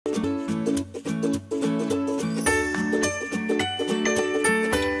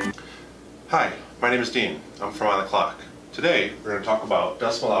Hi, my name is Dean. I'm from On the Clock. Today we're going to talk about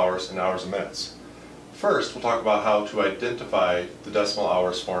decimal hours and hours and minutes. First, we'll talk about how to identify the decimal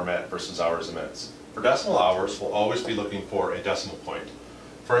hours format versus hours and minutes. For decimal hours, we'll always be looking for a decimal point.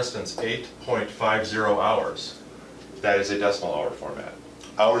 For instance, 8.50 hours. That is a decimal hour format.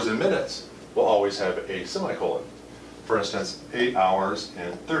 Hours and minutes will always have a semicolon. For instance, 8 hours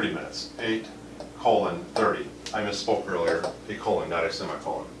and 30 minutes. 8:30. I misspoke earlier. A colon, not a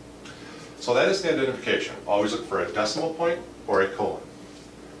semicolon. So that is the identification. Always look for a decimal point or a colon.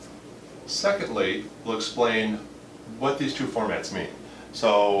 Secondly, we'll explain what these two formats mean.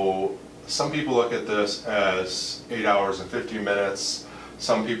 So some people look at this as 8 hours and 50 minutes.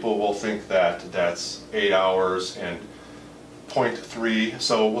 Some people will think that that's 8 hours and 0.3.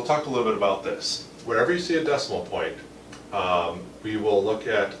 So we'll talk a little bit about this. Whenever you see a decimal point, we will look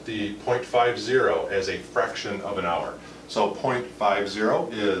at the 0.50 as a fraction of an hour. So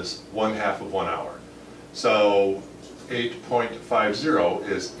 0.50 is 1/2 of 1 hour. So 8.50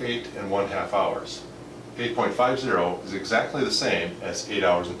 is 8 1/2 hours. 8.50 is exactly the same as 8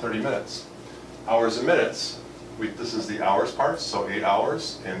 hours and 30 minutes. Hours and minutes, this is the hours part, so 8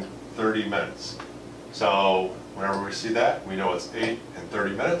 hours and 30 minutes. So whenever we see that, we know it's 8 and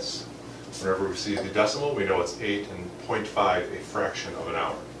 30 minutes. Whenever we see the decimal, we know it's 8 and 0.5, a fraction of an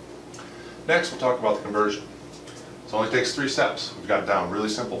hour. Next, we'll talk about the conversion. It only takes 3 steps. We've got it down really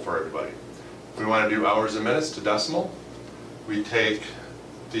simple for everybody. If we want to do hours and minutes to decimal, we take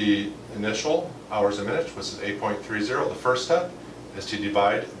the initial hours and minutes, which is 8.30. The first step is to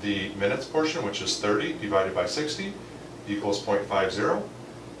divide the minutes portion, which is 30, divided by 60, equals 0.50.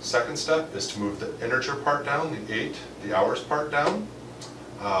 Second step is to move the integer part down, the 8, the hours part down.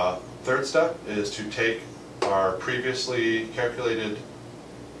 Third step is to take our previously calculated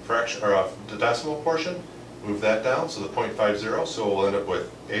fraction, or the decimal portion, move that down, so the 0.50, so we'll end up with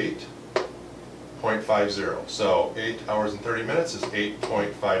 8.50. So 8 hours and 30 minutes is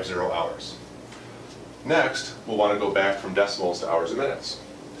 8.50 hours. Next, we'll want to go back from decimals to hours and minutes.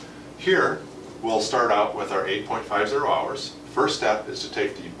 Here, we'll start out with our 8.50 hours. First step is to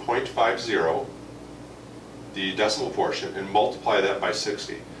take the 0.50, the decimal portion, and multiply that by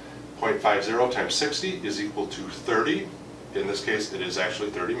 60. 0.50 times 60 is equal to 30. In this case, it is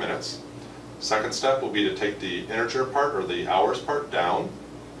actually 30 minutes. Second step will be to take the integer part, or the hours part, down,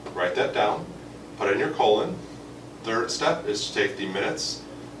 write that down, put in your colon. Third step is to take the minutes,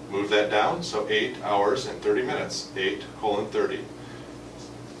 move that down, so 8 hours and 30 minutes, 8:30.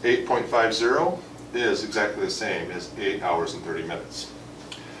 8.50 is exactly the same as 8 hours and 30 minutes.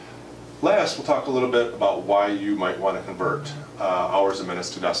 Last, we'll talk a little bit about why you might want to convert hours and minutes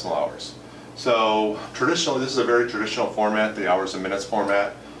to decimal hours. So traditionally, this is a very traditional format, the hours and minutes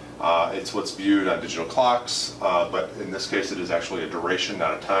format. It's what's viewed on digital clocks, but in this case it is actually a duration,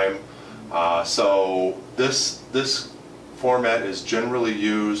 not a time. So this format is generally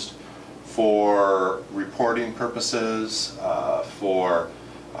used for reporting purposes,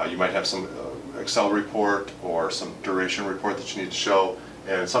 you might have some Excel report or some duration report that you need to show,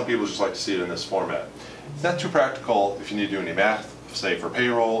 and some people just like to see it in this format. It's not too practical if you need to do any math, say for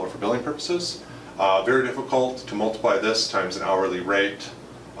payroll or for billing purposes. Very difficult to multiply this times an hourly rate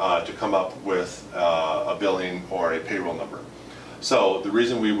to come up with a billing or a payroll number. So the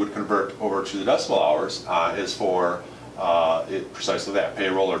reason we would convert over to the decimal hours is for precisely that,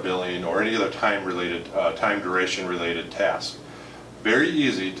 payroll or billing or any other time duration related task. Very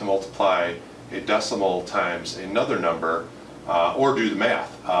easy to multiply a decimal times another number or do the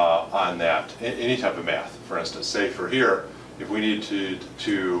math on that, any type of math. For instance, say for here, if we need to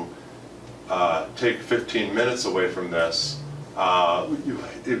take 15 minutes away from this,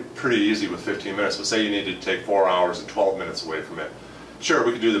 it's pretty easy with 15 minutes, but say you needed to take 4 hours and 12 minutes away from it. Sure,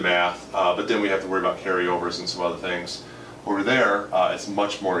 we could do the math, but then we have to worry about carryovers and some other things. Over there, it's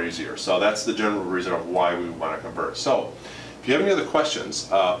much more easier. So that's the general reason of why we want to convert. So if you have any other questions,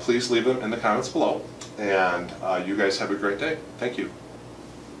 please leave them in the comments below. And you guys have a great day. Thank you.